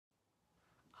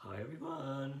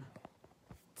everyone!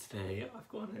 Today I've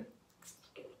got it.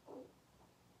 Oh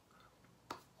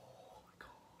my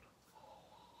god.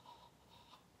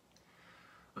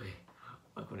 Okay,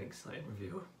 I've got an exciting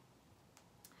review.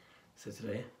 So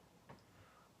today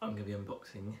I'm going to be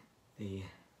unboxing the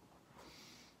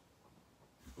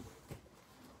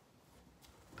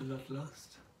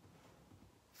Bloodlust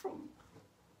from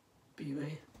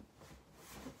eBay.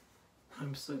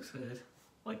 I'm so excited.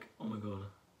 Like, oh my god.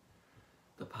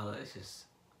 The palette is just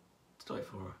to die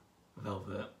for.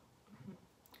 Velvet.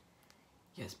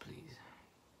 Yes, please.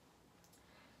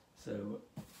 So,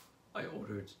 I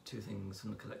ordered two things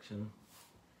from the collection.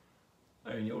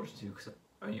 I only ordered two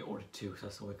because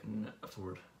that's all I can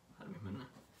afford at the moment.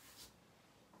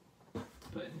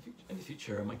 But in the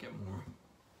future I might get more.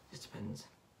 Just depends.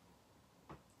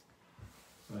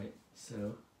 Right,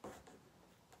 so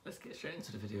let's get straight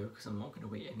into the video because I'm not going to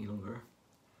wait any longer.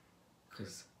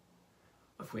 Because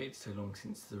I've waited so long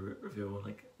since the reveal.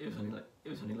 Like it was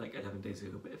only like 11 days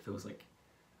ago, but it feels like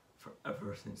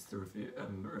forever since the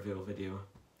reveal video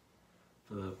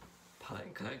for the palette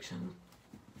and collection.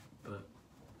 But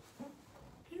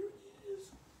here it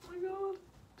is. Oh my god,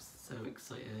 I'm so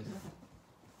excited.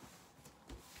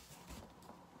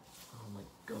 Oh my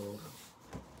god.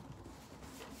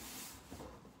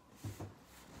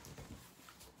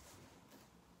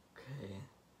 Okay,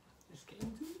 let's get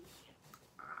into it.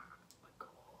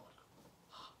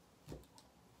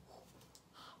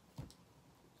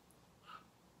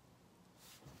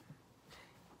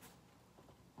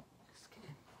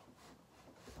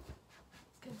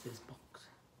 This box.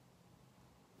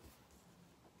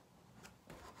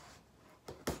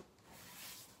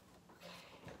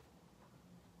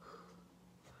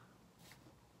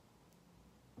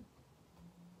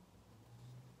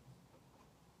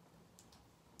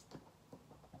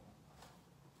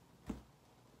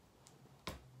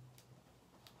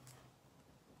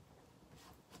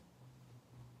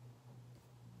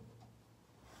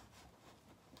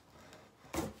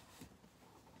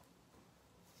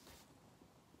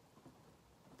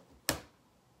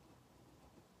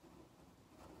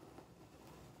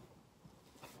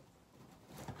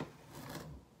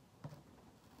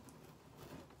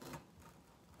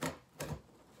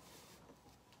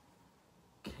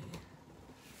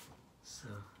 So,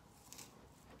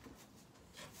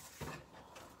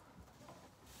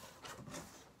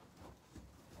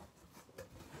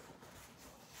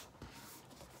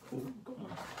 oh, got my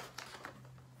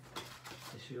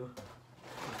tissue.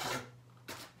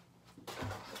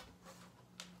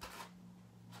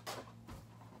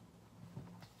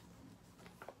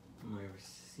 My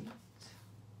receipt.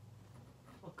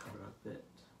 I'll cover that bit.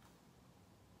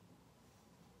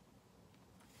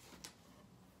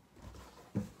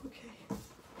 Okay.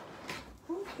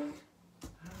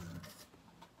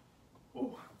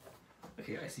 Oh,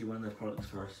 okay, I see one of the products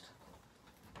first.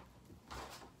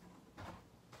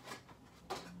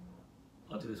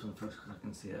 I'll do this one first because I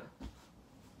can see it.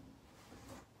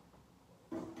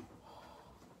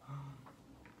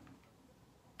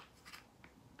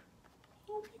 Oh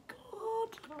my god!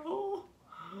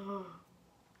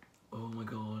 Oh my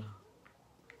god.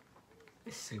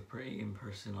 It's so pretty in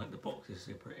person, like the box is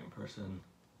so pretty in person.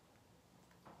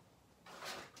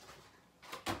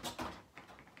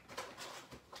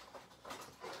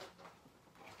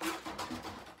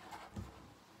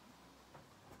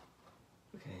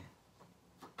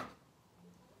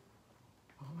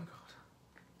 Oh my god.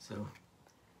 So,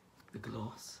 the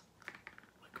gloss. Oh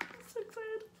my god, I'm so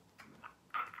excited.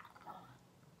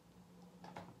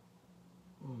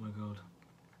 Oh my god.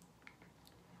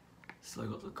 So I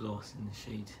got the gloss in the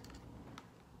shade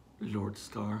Lord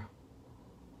Star.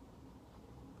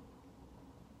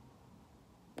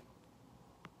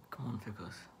 Come on,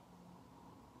 focus.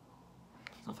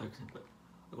 It's not focusing, but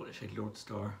I got the shade Lord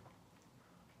Star.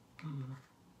 And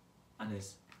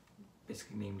it's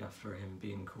basically named after him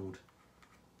being called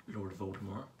Lord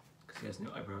Voldemort because he has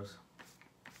no eyebrows.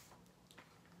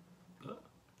 But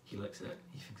he likes it,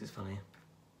 he thinks it's funny.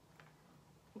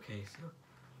 Okay, so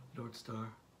Lord Star,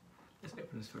 let's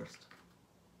open this first.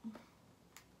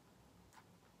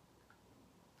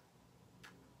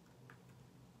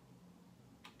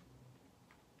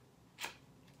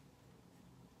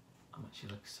 I'm actually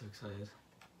like so excited.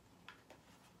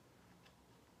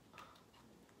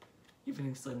 Even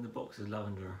inside the box is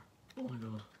lavender. Oh my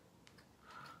god.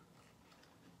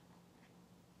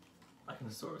 I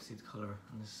can sort of see the colour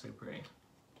and this is so pretty.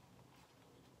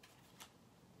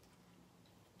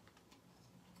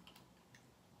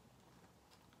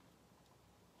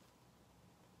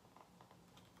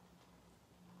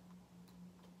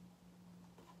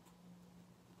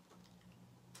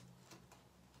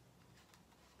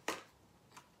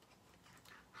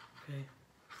 Okay.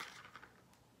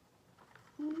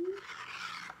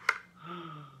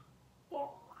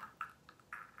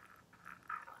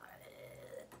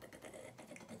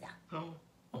 Oh.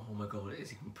 Oh my god,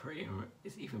 it's even prettier.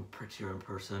 It's even prettier in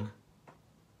person.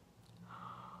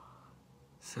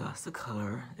 So that's the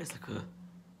colour. It's like a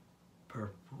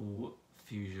purple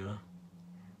fuchsia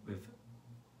with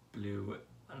blue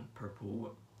and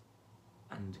purple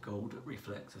and gold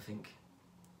reflex, I think.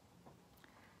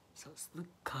 So that's the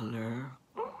colour.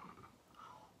 Oh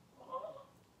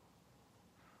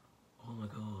my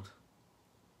god.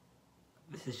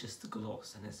 This is just the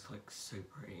gloss and it's like so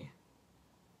pretty.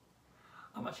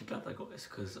 I'm actually glad that I got this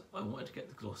because I wanted to get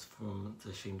the gloss from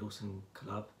the Shane Dawson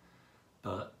collab,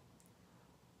 but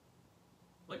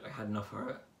like I had enough for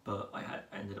it, but I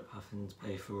ended up having to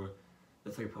pay for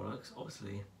the 3 products,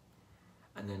 obviously,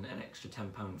 and then an extra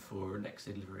 £10 for next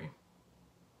day delivery.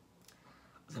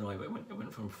 I don't know, it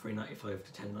went from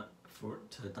 $3.95 to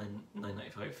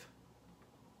 $9.95.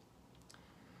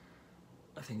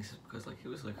 I think it's because like it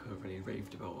was like a really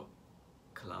raved about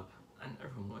collab and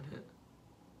everyone wanted it.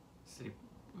 So they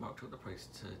marked up the price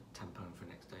to £10 for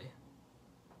next day.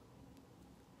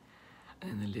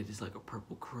 And then the lid is like a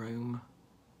purple chrome.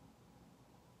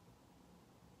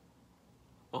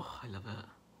 Oh, I love it.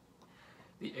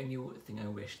 The only thing I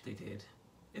wish they did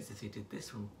is if they did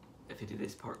this one, if they did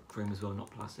this part chrome as well, not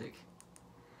plastic,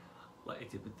 like I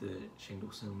did with the Shane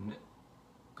Dawson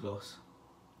gloss,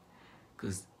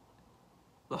 because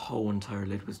the whole entire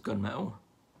lid was gunmetal.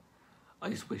 I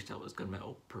just wish that was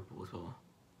gunmetal purple as well,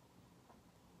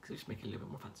 because it just make it a little bit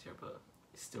more fancier, but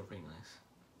it's still really nice.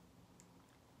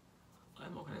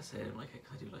 I'm not gonna say I don't like it,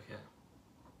 because I do like it.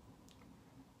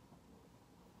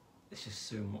 It's just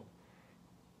so much.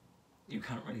 You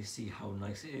can't really see how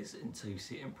nice it is until you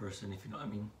see it in person, if you know what I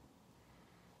mean.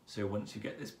 So once you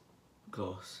get this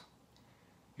gloss,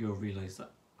 you'll realise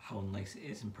that how nice it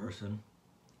is in person.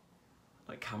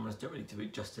 Like cameras don't really do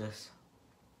it justice.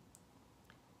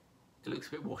 It looks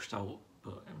a bit washed out,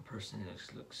 but in person it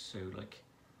just looks so like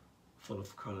full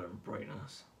of colour and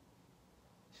brightness.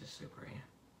 It's just so pretty.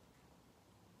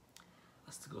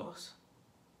 That's the gloss.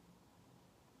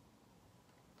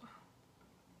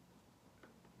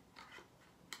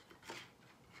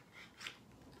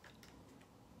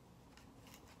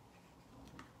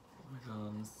 Oh my god,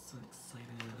 I'm so excited.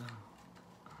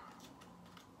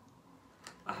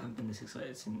 I haven't been this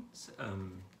excited since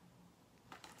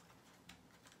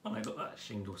when I got that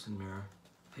Shane Dawson mirror.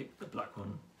 I picked the black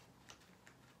one,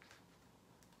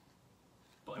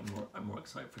 but I'm more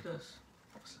excited for this,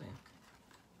 obviously.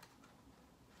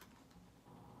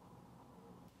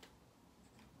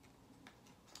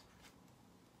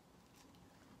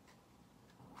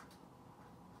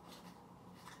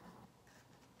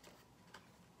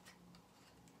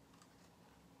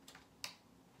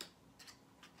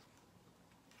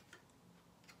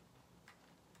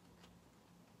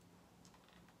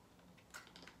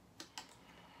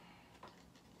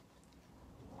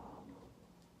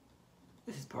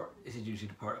 This is usually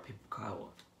the part that people cut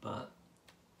out, but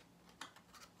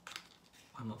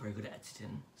I'm not very good at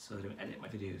editing, so I don't edit my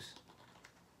videos.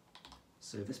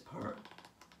 So this part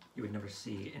you would never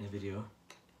see in a video,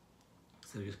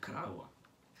 so I just cut out.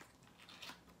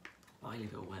 But I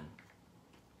leave it when,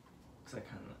 because I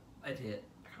can't edit,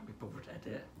 I can't be bothered to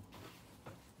edit.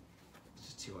 It's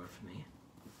just too hard for me.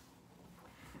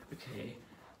 Okay,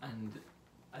 and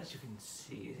as you can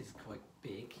see, it is quite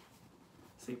big.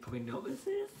 So you probably know what this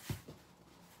is.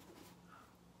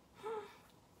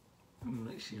 I'm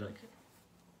actually like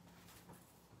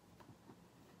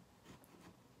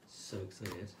so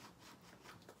excited.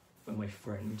 When my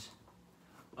friend,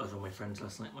 I was with my friends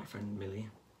last night, my friend Millie,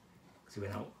 because we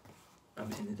went out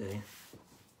in the day.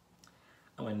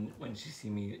 And when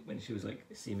she was like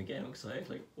seeing me getting excited,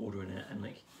 like ordering it and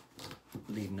like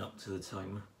leading up to the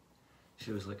time,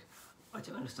 she was like, I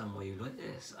don't understand why you like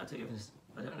this. I don't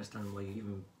understand why you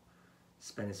even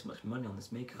spend so much money on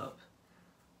this makeup.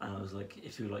 And I was like,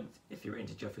 if you're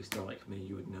into Jeffree Star like me,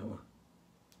 you would know.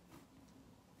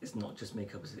 It's not just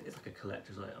makeup, it's like a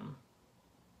collector's item.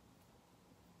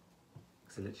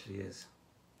 Because it literally is.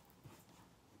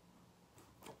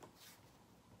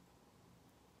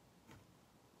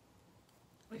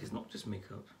 Like, it's not just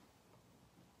makeup.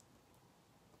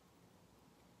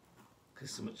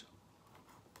 Because so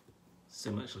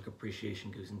much like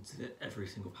appreciation goes into every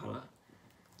single palette.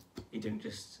 He don't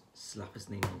just slap his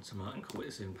name on something and call it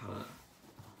his own palette.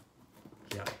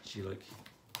 He actually like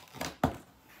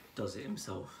does it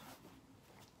himself.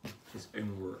 His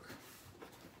own work.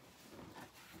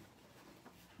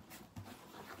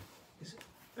 His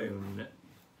own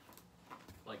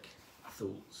like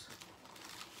thoughts.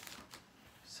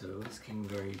 So this came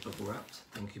very bubble wrapped.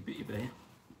 Thank you, Beauty Bay.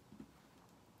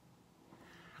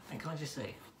 And can I just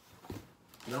say,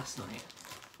 last night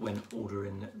when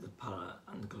ordering the palette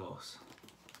and the gloss,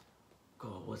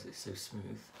 God, was it so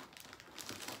smooth.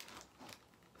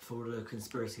 For the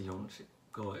conspiracy launch,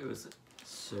 God, it was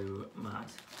so mad.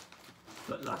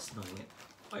 But last night,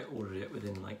 I ordered it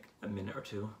within like a minute or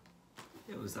two.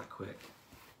 It was that quick.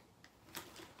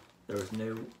 There was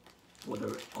no, well,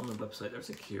 on the website there's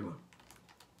a queue.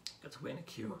 You had to wait in a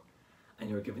queue, and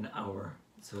you were given an hour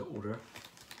to order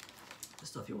the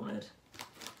stuff you wanted.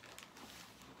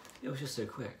 It was just so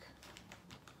quick.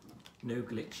 No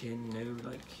glitching, no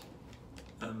like,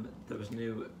 there was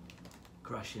no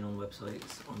crashing on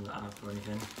websites, on the app or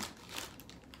anything.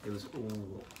 It was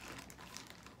all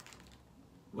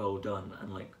well done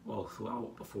and like well thought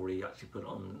out before he actually put it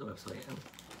on the website, and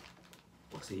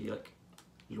once he like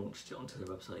launched it onto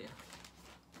the website.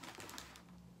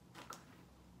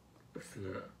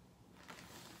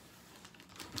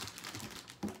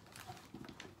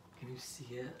 Can you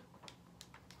see it?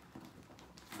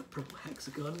 The purple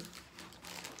hexagon.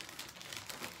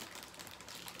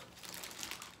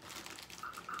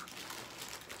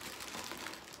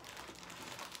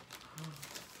 Oh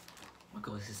my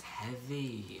god, this is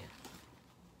heavy.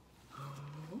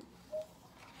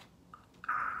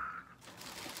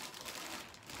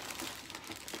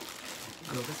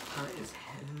 God, this palette is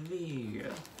heavy.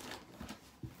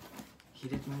 He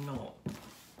did not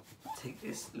take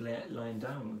this line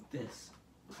down with this.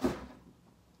 Oh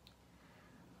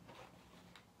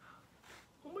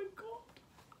my god.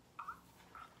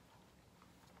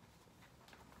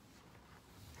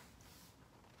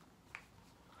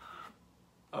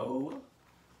 Oh.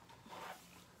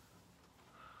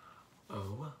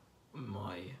 Oh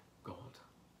my god.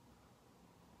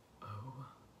 Oh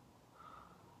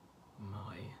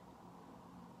my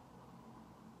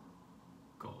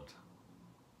god.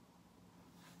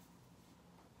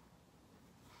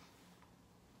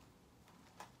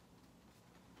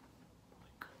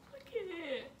 Look at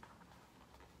it.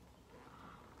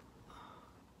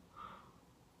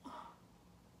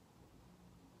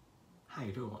 How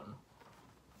you doing?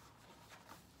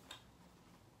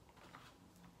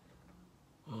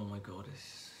 Oh my god,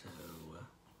 it's so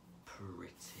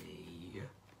pretty.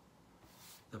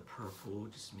 The purple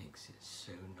just makes it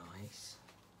so nice.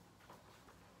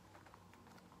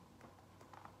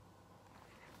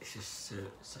 It's just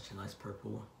such a nice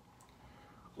purple.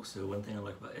 Also, one thing I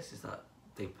like about this is that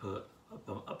they put a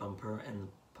bumper in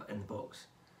the box,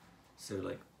 so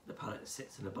like the palette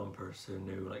sits in the bumper, so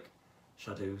no like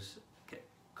shadows get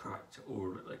cracked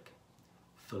or like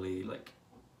fully like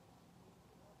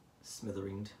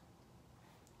smithered.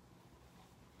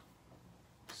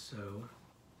 So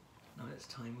now it's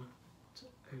time to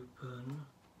open.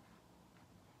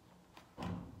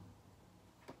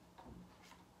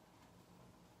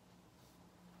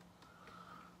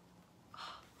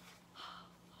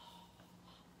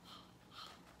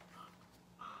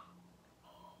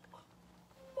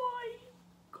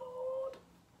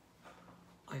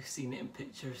 I've seen it in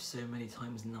pictures so many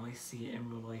times, now I see it in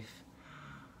real life,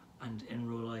 and in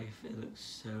real life it looks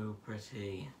so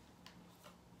pretty.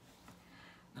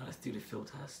 Now let's do the feel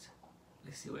test.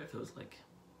 Let's see what it feels like.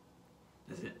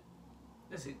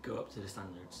 Does it go up to the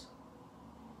standards?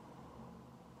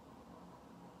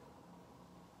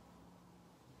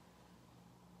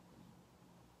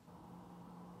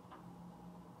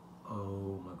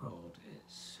 Oh my god,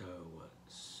 it's so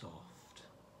soft.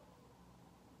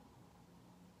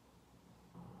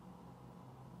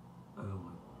 Oh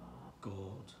my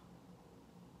god.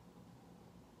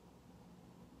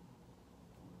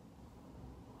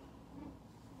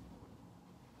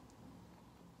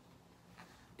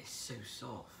 It's so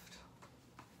soft.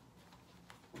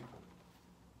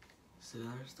 So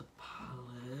there's the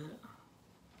palette.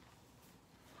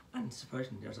 And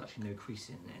surprisingly, there's actually no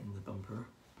creasing in the bumper.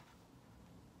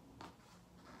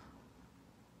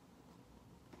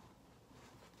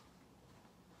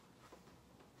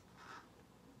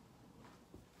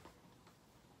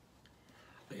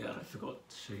 But yeah, I forgot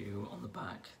to show you on the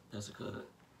back, there's like a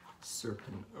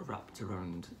serpent wrapped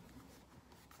around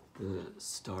the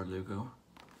star logo.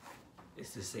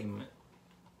 It's the same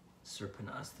serpent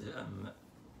as the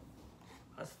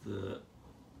what's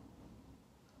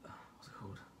it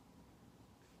called?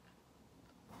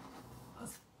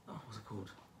 What's it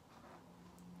called?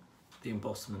 The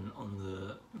embossment on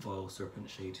the vile serpent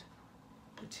shade,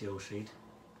 the teal shade.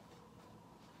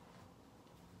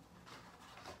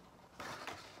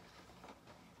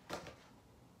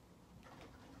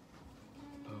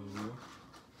 Oh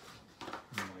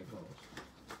my god.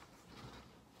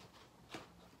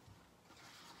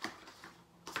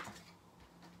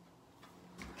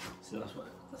 So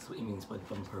that's what he means by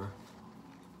bumper.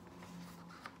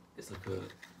 It's like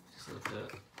just like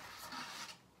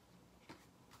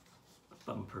a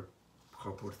bumper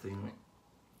cardboard thing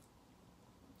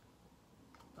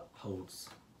that holds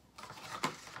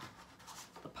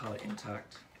the palette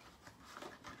intact.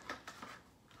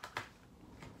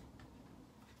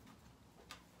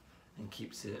 And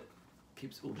keeps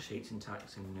all the shades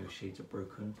intact and no shades are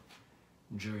broken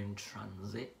during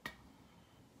transit.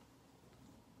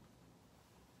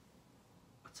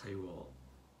 I'll tell you what,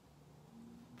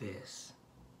 this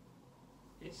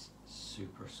is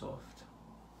super soft.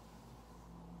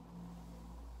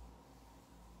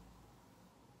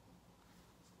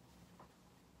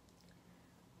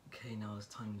 Okay, now it's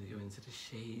time to go into the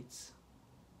shades.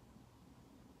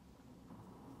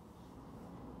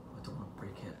 I don't want to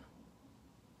break it.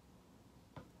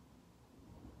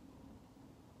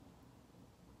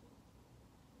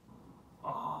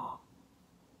 Oh.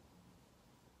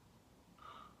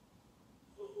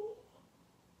 Oh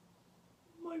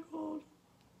my god.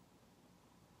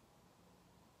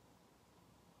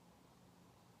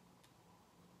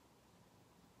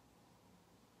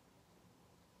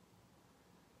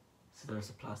 So there's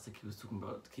the plastic he was talking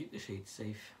about to keep the shades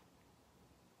safe.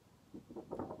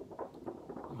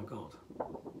 Oh my god.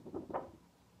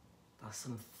 That's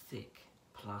some thick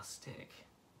plastic.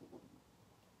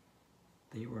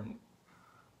 They weren't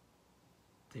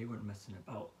messing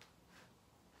about.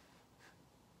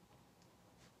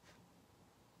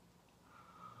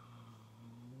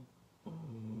 Oh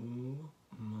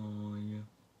my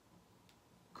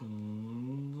god.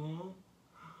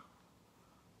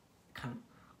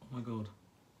 Oh my god.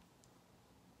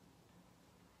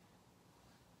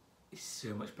 It's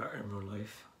so much better in real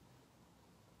life.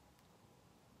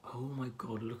 Oh my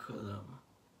god, look at them.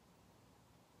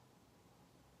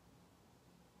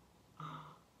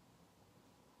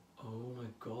 Oh my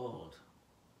god.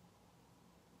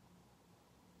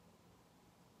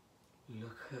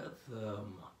 Look at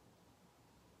them.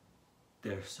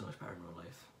 They're so much better in real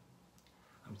life.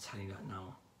 I'm telling you that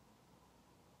now.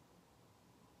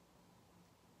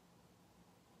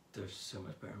 They're so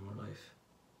much better in real life.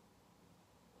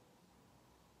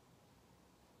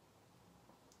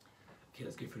 Okay,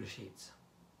 let's go for the shades.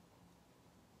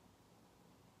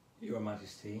 Your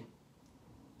Majesty,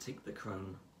 take the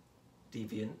crown.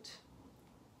 Deviant,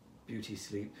 Beauty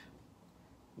Sleep,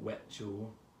 Wet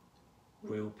Jewel,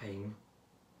 Royal Pain,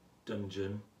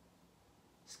 Dungeon,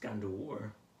 Scandal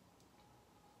Water,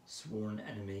 Sworn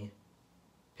Enemy,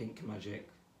 Pink Magic,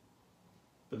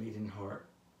 Bleeding Heart,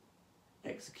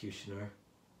 Executioner,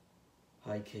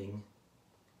 High King,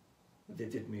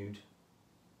 Vivid Mood,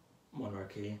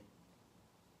 Monarchy,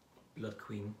 Blood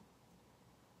Queen,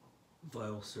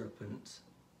 Vile Serpent,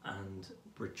 and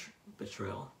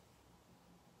Betrayal.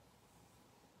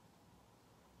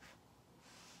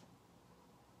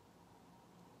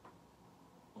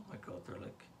 Oh my god,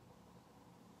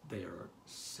 they are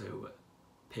so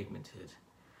pigmented.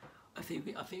 I think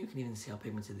you can even see how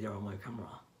pigmented they are on my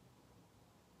camera.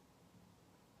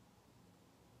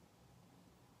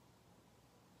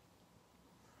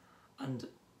 And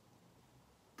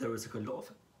there was like a lot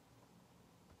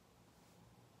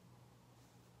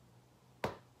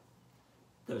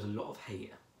of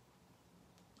hate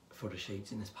for the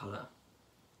shades in this palette.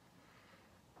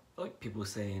 Like people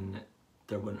saying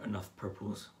there weren't enough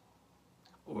purples,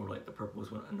 or like the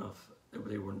purples weren't enough,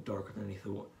 they weren't darker than they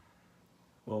thought.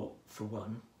 Well, for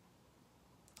one,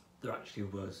 there actually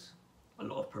was a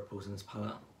lot of purples in this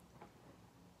palette.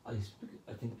 I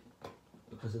think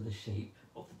because of the shape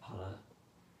of the palette,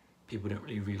 people didn't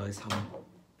really realise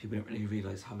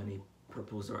how many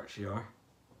purples there actually are.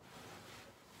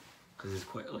 Because it's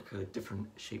quite like a different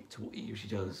shape to what he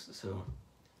usually does, so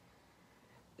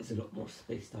it's a lot more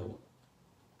spaced out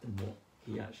than what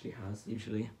he actually has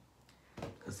usually.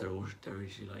 Because they're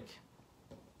usually like,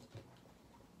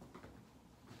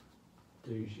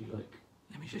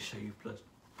 let me just show you blue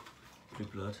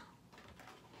blood.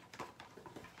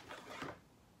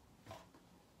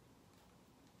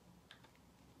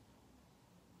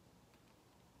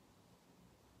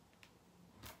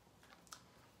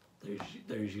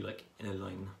 They're usually like in a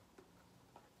line,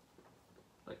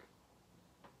 like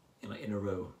in a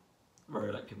row,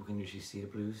 where like people can usually see the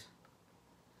blues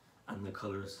and the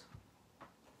colours.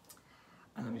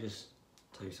 And let me just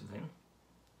tell you something.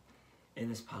 In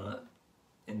this palette,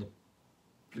 in the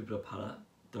blue blood palette,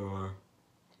 there are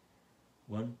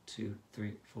 1, 2,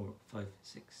 3, 4, 5,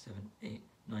 6, 7, 8,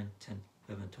 9, 10,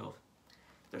 11, 12.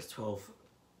 There's 12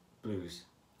 blues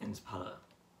in this palette.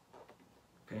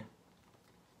 Okay?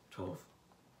 12.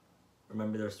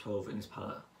 Remember, there's 12 in this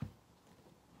palette.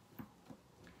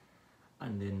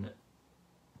 and then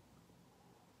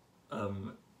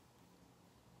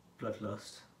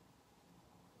Bloodlust.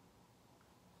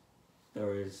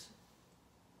 There is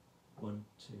 1,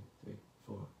 2, 3,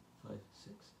 4, 5,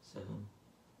 6, 7,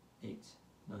 8,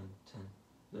 9, 10,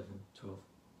 11, 12,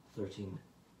 13.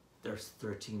 There's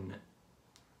 13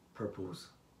 purples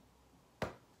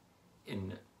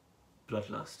in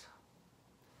Bloodlust.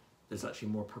 There's actually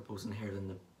more purples in here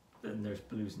than there's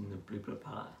blues in the Blue Blood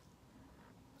palette.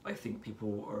 I think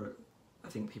people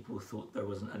thought there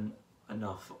wasn't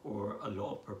enough or a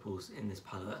lot of purples in this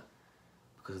palette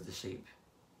because of the shape.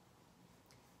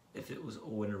 If it was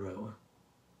all in a row,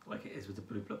 like it is with the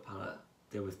Blue Blood palette,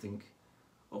 they would think,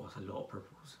 oh, it's a lot of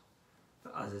purples.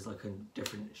 But as it's like a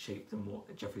different shape than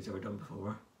what Jeffree's ever done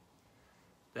before,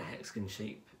 the hexagon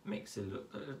shape makes it look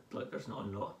like there's not a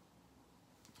lot,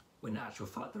 when in actual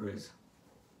fact there is.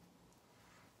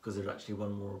 Because there's actually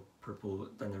one more purple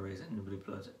than there is in the Blue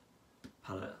Blood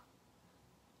palette.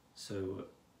 So,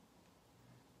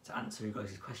 to answer you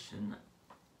guys' question,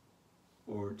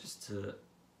 or just to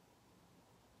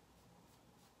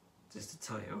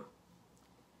tell you,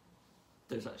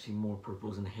 there's actually more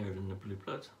purples in here than the Blue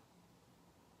Blood.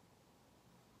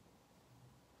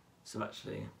 So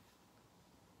actually,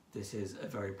 this is a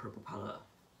very purple palette.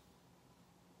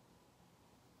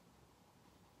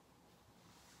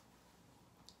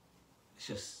 It's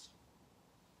just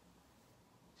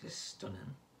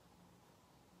stunning.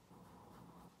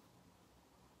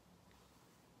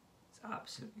 It's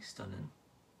absolutely stunning.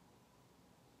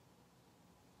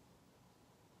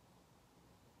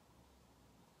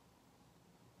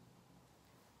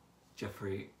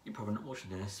 Jeffree, you're probably not watching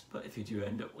this, but if you do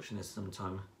end up watching this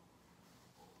sometime,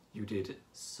 you did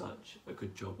such a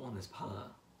good job on this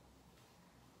palette.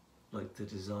 Like the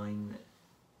design,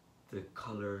 the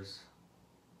colours,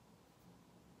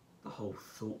 the whole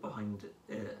thought behind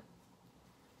it.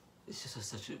 It's just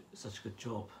such a good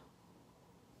job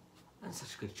and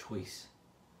such a good choice.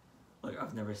 Like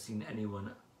I've never seen anyone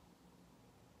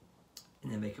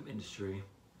in the makeup industry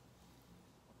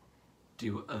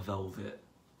do a velvet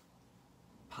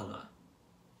palette.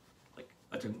 Like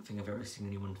I don't think I've ever seen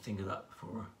anyone think of that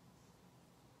before.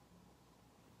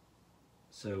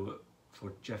 So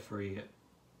for Jeffree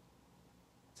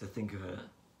to think of it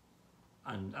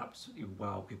and absolutely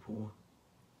wow people,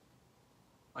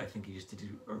 I think he just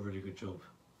did a really good job.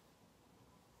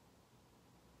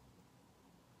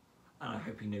 And I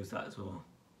hope he knows that as well.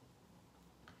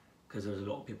 Because there's a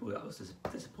lot of people that was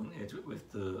disappointed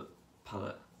with the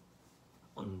palette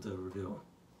on the reveal.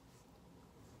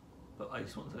 But I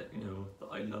just want to let you know that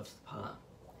I love the palette.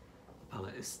 The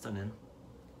palette is stunning,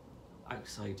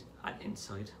 outside and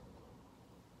inside.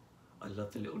 I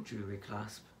love the little jewellery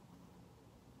clasp,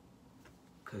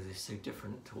 because it's so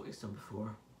different to what he's done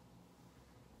before.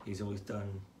 He's always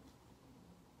done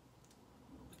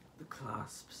the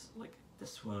clasps like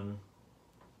this one,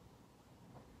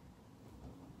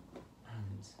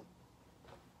 and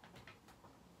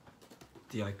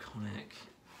the iconic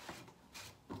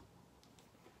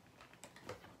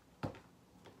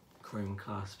chrome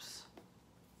clasps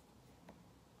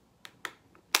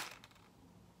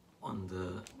on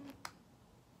the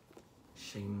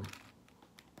Shane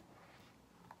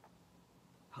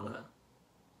palette.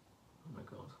 Oh my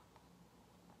god.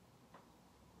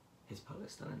 His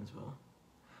palette's stunning as well.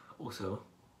 Also,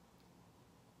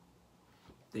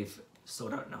 they've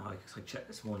sold out now, I checked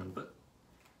this morning, but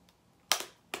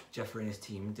Jeffree and his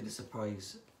team did a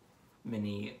surprise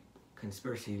mini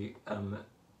conspiracy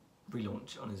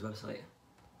relaunch on his website,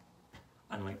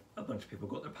 and like a bunch of people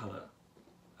got their palette,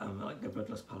 like their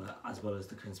Bloodlust palette as well as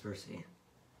the conspiracy.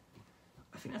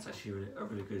 I think that's actually a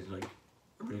really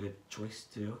good choice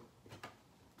to do,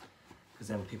 because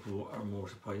then people are more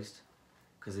surprised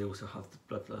because they also have the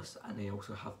Bloodlust and they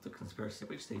also have the conspiracy,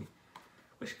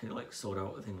 which can like sold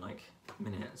out within like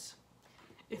minutes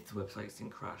if the websites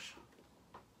didn't crash.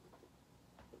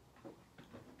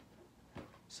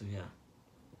 So yeah,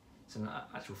 so in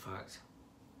actual fact,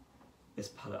 this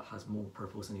palette has more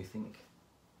purples than you think.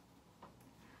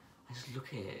 And just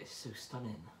look at it, it's so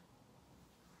stunning.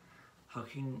 How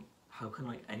can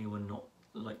like anyone not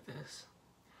like this?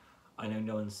 I know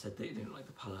no one said they didn't like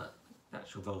the palette, the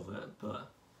actual velvet,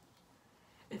 but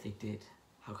if they did,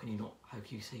 how can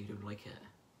you say you don't like it?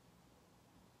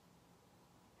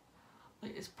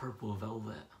 Like, it's purple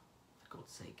velvet, for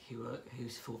God's sake.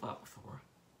 Who's thought that before?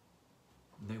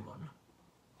 No one.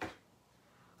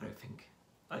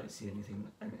 I haven't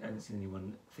seen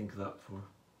anyone think of that before.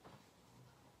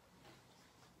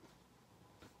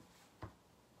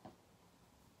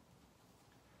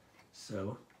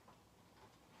 So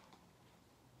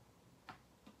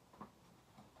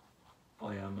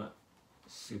I am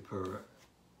super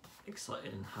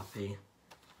excited and happy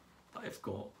that I've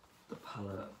got the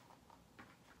palette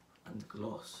and the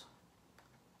gloss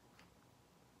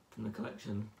from the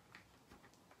collection,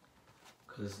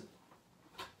 because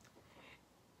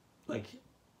like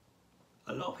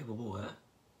a lot of people bought it,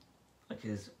 like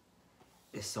it's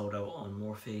sold out on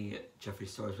Morphe, Jeffree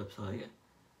Star's website,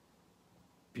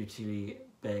 Beauty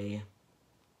Bay,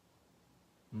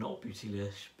 not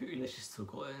Beautylish. Beautylish has still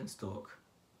got it in stock.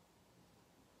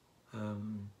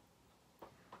 I'm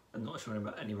not sure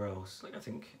about anywhere else. Like I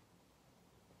think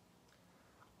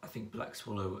Black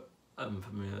Swallow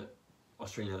from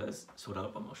Australia is sold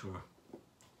out, but I'm not sure.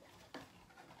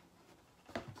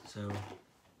 So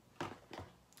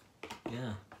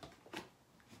yeah.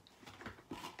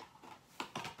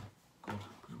 God,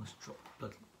 I almost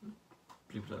dropped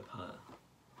blue blood palette.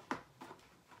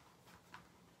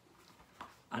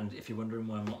 And if you're wondering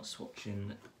why I'm not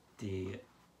swatching the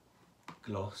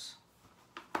gloss,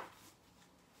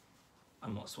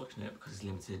 I'm not swatching it because it's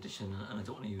limited edition and I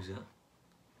don't want to use it,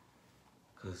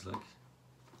 because like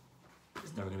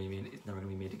it's never gonna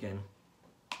be made again.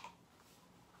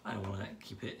 I want to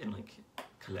keep it in like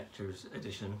collector's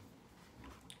edition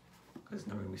because it's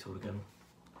never gonna be sold again,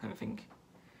 I don't think.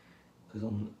 Because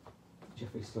on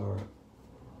Jeffree Star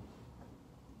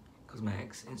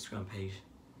Cosmetics Instagram page,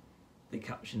 they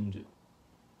captioned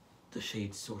the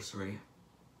shade Sorcery,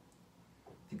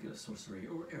 I think it was Sorcery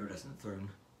or Iridescent Throne,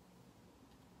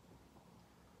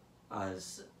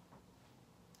 as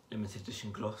limited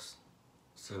edition gloss.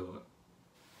 So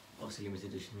obviously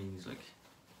limited edition means like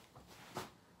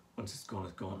once it's gone,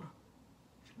 it's gone.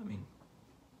 You know what I mean?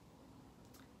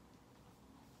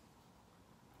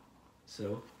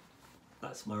 So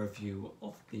that's my review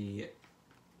of the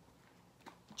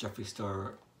Jeffree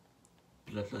Star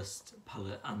Bloodlust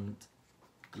palette and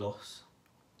gloss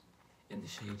in the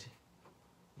shade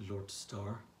Lord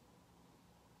Star.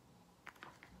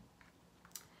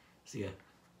 So yeah,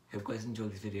 hope you guys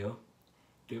enjoyed this video.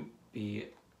 Don't be,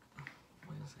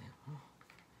 what did I say? Oh.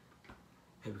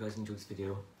 Hope you guys enjoyed this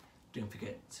video. Don't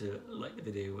forget to like the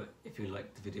video if you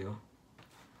liked the video.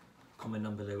 Comment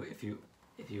down below if you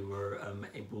were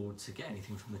able to get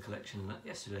anything from the collection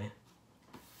yesterday.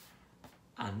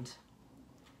 And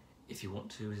if you want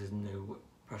to, there's no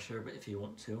pressure, but if you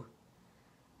want to,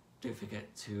 don't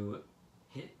forget to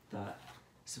hit that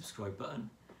subscribe button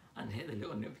and hit the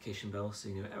little notification bell so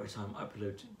you know every time I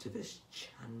upload to this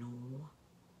channel.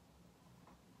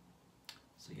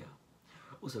 So yeah.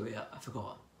 Also yeah, I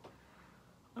forgot.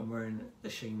 I'm wearing the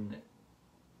Shane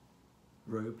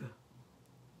robe,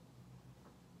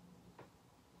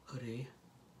 hoodie,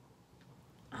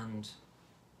 and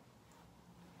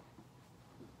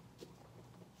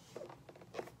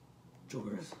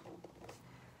joggers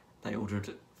that I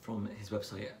ordered from his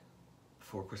website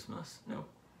for Christmas. No,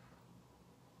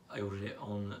 I ordered it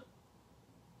on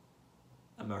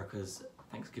America's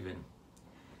Thanksgiving,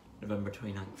 November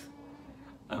 29th.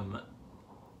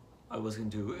 I was going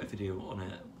to do a video on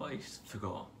it, but I just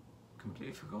forgot,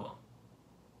 completely forgot.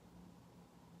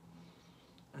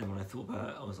 And then when I thought about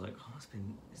it, I was like, oh, it's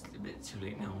a bit too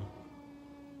late now.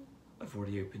 I've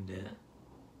already opened it,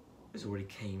 it's already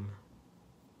came.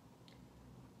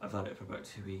 I've had it for about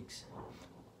 2 weeks.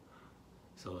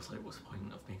 So I was like, what's the point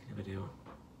of making a video?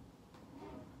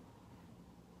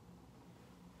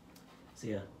 So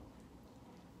yeah,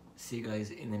 see you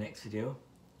guys in the next video.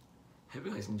 Hope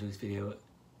you guys enjoyed this video.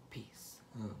 Peace.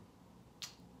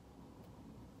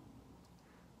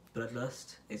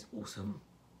 Bloodlust is awesome.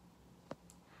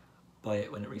 Buy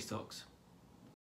it when it restocks.